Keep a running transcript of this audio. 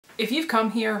If you've come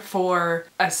here for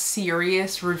a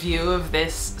serious review of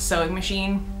this sewing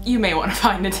machine, you may want to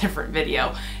find a different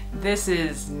video. This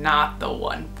is not the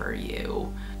one for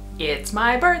you. It's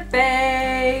my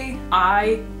birthday!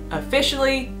 I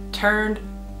officially turned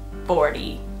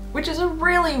 40, which is a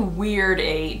really weird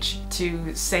age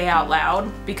to say out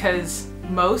loud because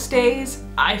most days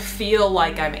I feel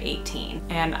like I'm 18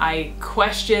 and I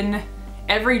question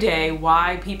every day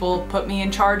why people put me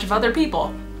in charge of other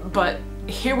people, but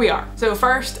here we are. So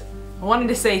first, I wanted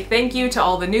to say thank you to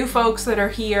all the new folks that are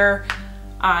here.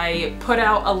 I put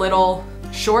out a little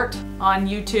short on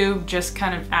YouTube just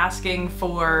kind of asking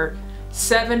for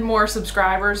 7 more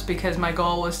subscribers because my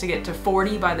goal was to get to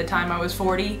 40 by the time I was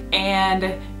 40,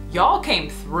 and y'all came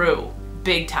through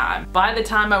big time. By the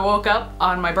time I woke up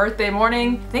on my birthday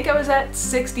morning, I think I was at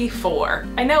 64.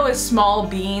 I know it's small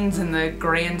beans in the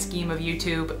grand scheme of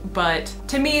YouTube, but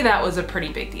to me that was a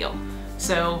pretty big deal.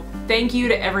 So thank you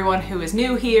to everyone who is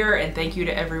new here, and thank you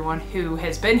to everyone who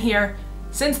has been here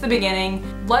since the beginning.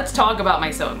 Let's talk about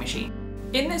my sewing machine.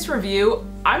 In this review,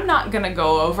 I'm not gonna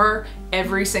go over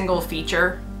every single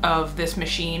feature of this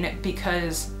machine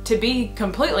because, to be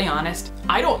completely honest,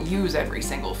 I don't use every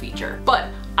single feature. But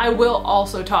I will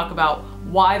also talk about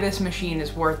why this machine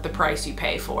is worth the price you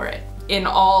pay for it. In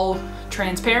all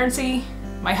transparency,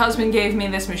 my husband gave me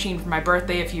this machine for my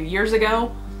birthday a few years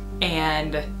ago,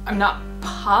 and I'm not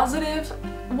positive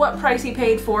what price he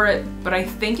paid for it, but I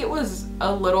think it was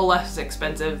a little less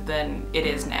expensive than it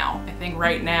is now. I think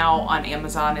right now on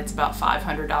Amazon it's about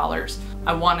 $500.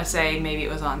 I want to say maybe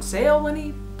it was on sale when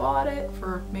he bought it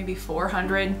for maybe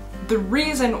 $400. The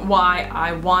reason why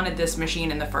I wanted this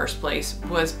machine in the first place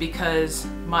was because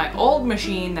my old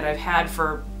machine that I've had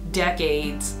for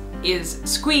decades is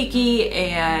squeaky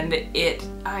and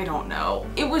I don't know,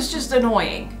 it was just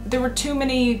annoying. There were too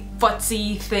many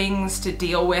futzy things to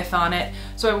deal with on it,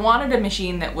 so I wanted a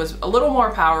machine that was a little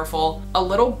more powerful, a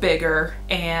little bigger,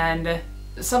 and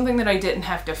something that I didn't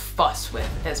have to fuss with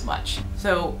as much.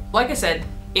 So like I said,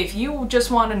 if you just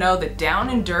want to know the down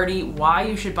and dirty why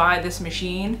you should buy this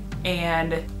machine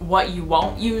and what you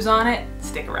won't use on it,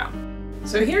 stick around.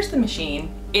 So here's the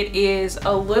machine. It is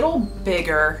a little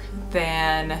bigger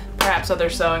than perhaps other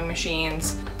sewing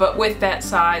machines, but with that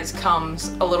size comes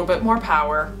a little bit more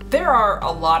power. There are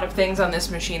a lot of things on this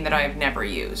machine that I have never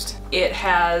used. It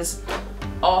has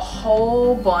a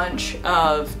whole bunch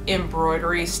of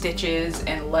embroidery stitches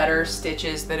and letter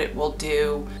stitches that it will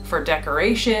do for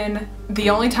decoration. The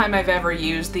only time I've ever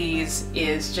used these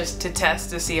is just to test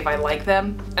to see if I like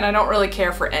them, and I don't really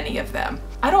care for any of them.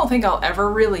 I don't think I'll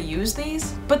ever really use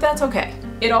these, but that's okay.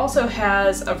 It also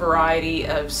has a variety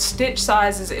of stitch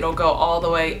sizes. It'll go all the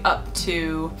way up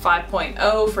to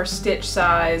 5.0 for stitch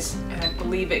size, and I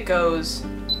believe it goes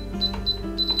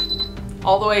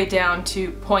all the way down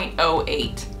to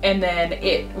 0.08, and then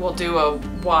it will do a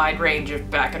wide range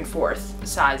of back and forth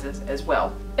sizes as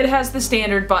well. It has the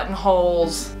standard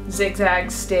buttonholes, zigzag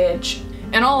stitch,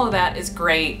 and all of that is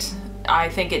great. I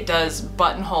think it does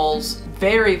buttonholes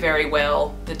very, very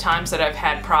well. The times that I've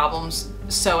had problems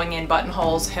sewing in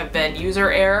buttonholes have been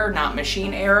user error, not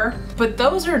machine error. But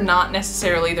those are not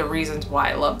necessarily the reasons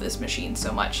why I love this machine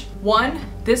so much. One,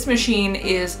 this machine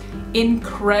is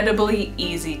incredibly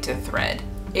easy to thread.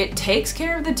 It takes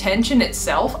care of the tension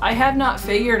itself. I have not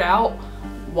figured out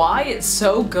why it's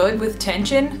so good with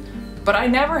tension, but I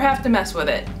never have to mess with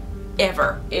it,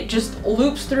 ever. It just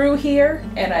loops through here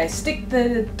and I stick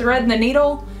the thread in the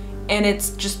needle and it's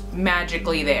just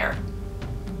magically there.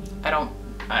 I don't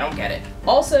get it.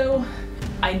 Also,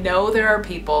 I know there are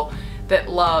people that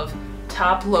love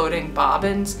top-loading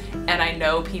bobbins, and I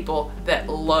know people that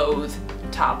loathe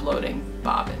top-loading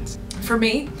bobbins. For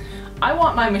me, I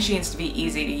want my machines to be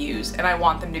easy to use, and I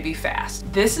want them to be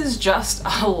fast. This is just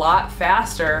a lot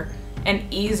faster and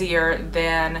easier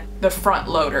than the front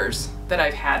loaders that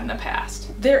I've had in the past.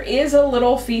 There is a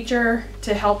little feature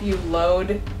to help you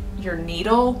load your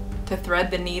needle, to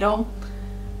thread the needle.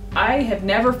 I have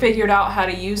never figured out how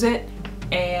to use it,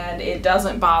 and it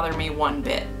doesn't bother me one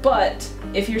bit. But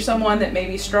if you're someone that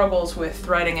maybe struggles with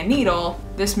threading a needle,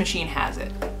 this machine has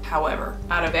it. However,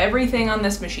 out of everything on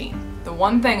this machine, the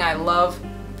one thing I love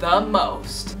the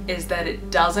most is that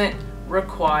it doesn't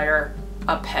require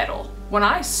a pedal. When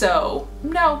I sew,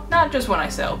 no, not just when I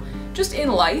sew, just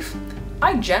in life,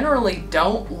 I generally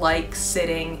don't like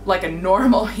sitting like a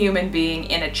normal human being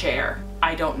in a chair.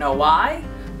 I don't know why,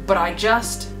 but I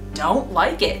just don't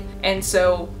like it. And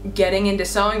so getting into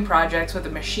sewing projects with a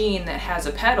machine that has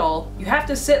a pedal, you have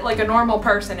to sit like a normal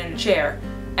person in a chair,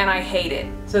 and I hate it.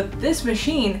 So this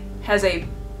machine has a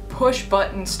push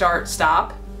button start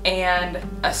stop and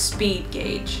a speed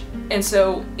gauge. And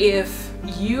so if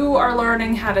you are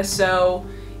learning how to sew,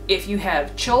 if you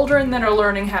have children that are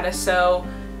learning how to sew,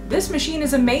 this machine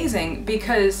is amazing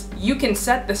because you can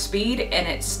set the speed and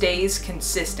it stays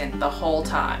consistent the whole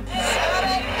time.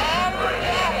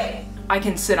 I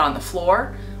can sit on the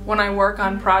floor. When I work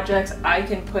on projects, I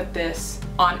can put this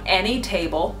on any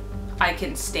table. I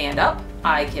can stand up.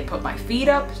 I can put my feet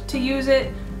up to use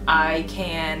it. I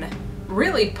can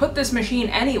really put this machine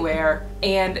anywhere,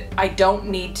 and I don't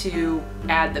need to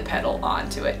add the pedal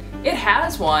onto it. It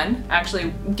has one.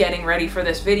 Actually, getting ready for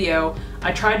this video,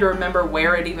 I tried to remember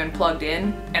where it even plugged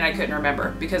in, and I couldn't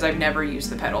remember because I've never used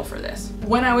the pedal for this.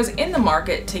 When I was in the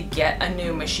market to get a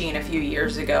new machine a few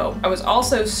years ago, I was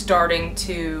also starting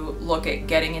to look at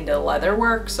getting into leather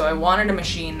work, so I wanted a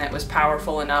machine that was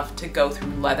powerful enough to go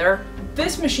through leather.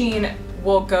 This machine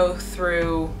will go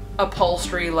through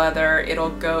upholstery leather,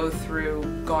 it'll go through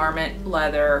garment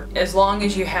leather, as long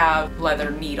as you have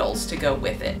leather needles to go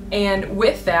with it. And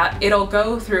with that, it'll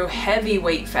go through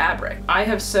heavyweight fabric. I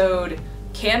have sewed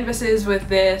canvases with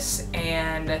this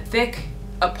and thick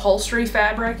upholstery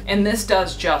fabric, and this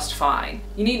does just fine.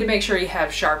 You need to make sure you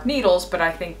have sharp needles, but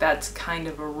I think that's kind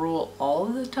of a rule all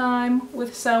the time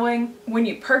with sewing. When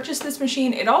you purchase this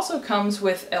machine, it also comes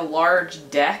with a large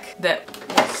deck that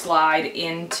will slide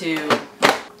into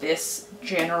this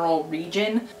general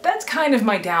region. That's kind of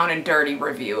my down and dirty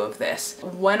review of this.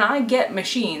 When I get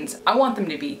machines, I want them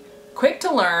to be quick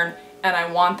to learn and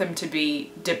I want them to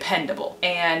be dependable.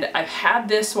 And I've had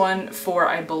this one for,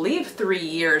 I believe, 3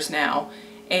 years now,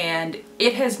 and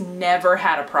it has never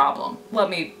had a problem. Let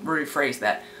me rephrase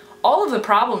that. All of the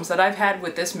problems that I've had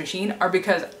with this machine are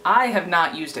because I have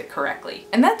not used it correctly.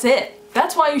 And that's it.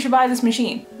 That's why you should buy this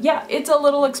machine. Yeah, it's a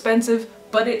little expensive,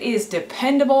 but it is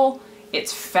dependable.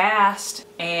 It's fast,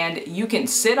 and you can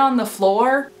sit on the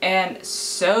floor and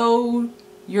sew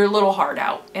your little heart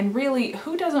out. And really,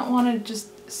 who doesn't want to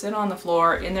just sit on the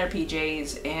floor in their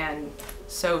PJs and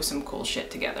sew some cool shit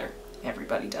together?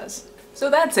 Everybody does. So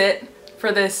that's it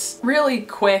for this really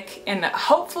quick and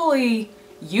hopefully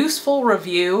useful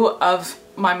review of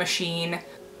my machine.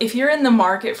 If you're in the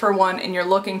market for one and you're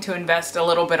looking to invest a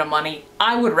little bit of money,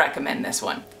 I would recommend this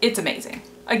one. It's amazing.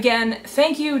 Again,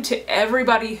 thank you to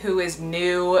everybody who is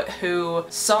new, who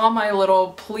saw my little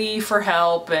plea for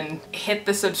help and hit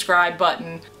the subscribe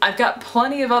button. I've got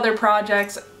plenty of other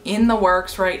projects in the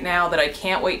works right now that I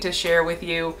can't wait to share with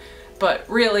you, but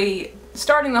really,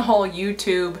 starting the whole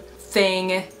YouTube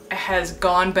thing has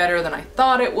gone better than I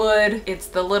thought it would. It's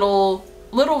the little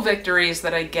victories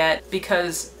that I get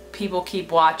because people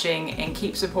keep watching and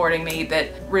keep supporting me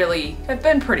that really have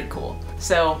been pretty cool.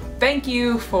 So thank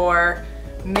you for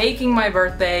making my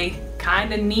birthday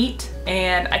kind of neat,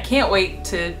 and I can't wait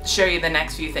to show you the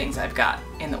next few things I've got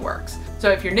in the works. So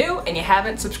if you're new and you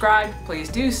haven't subscribed, please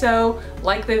do so,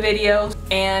 like the video,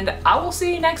 and I will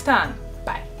see you next time.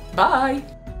 Bye. Bye.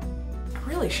 I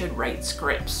really should write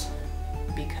scripts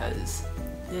because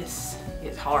this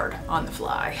is hard on the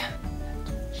fly.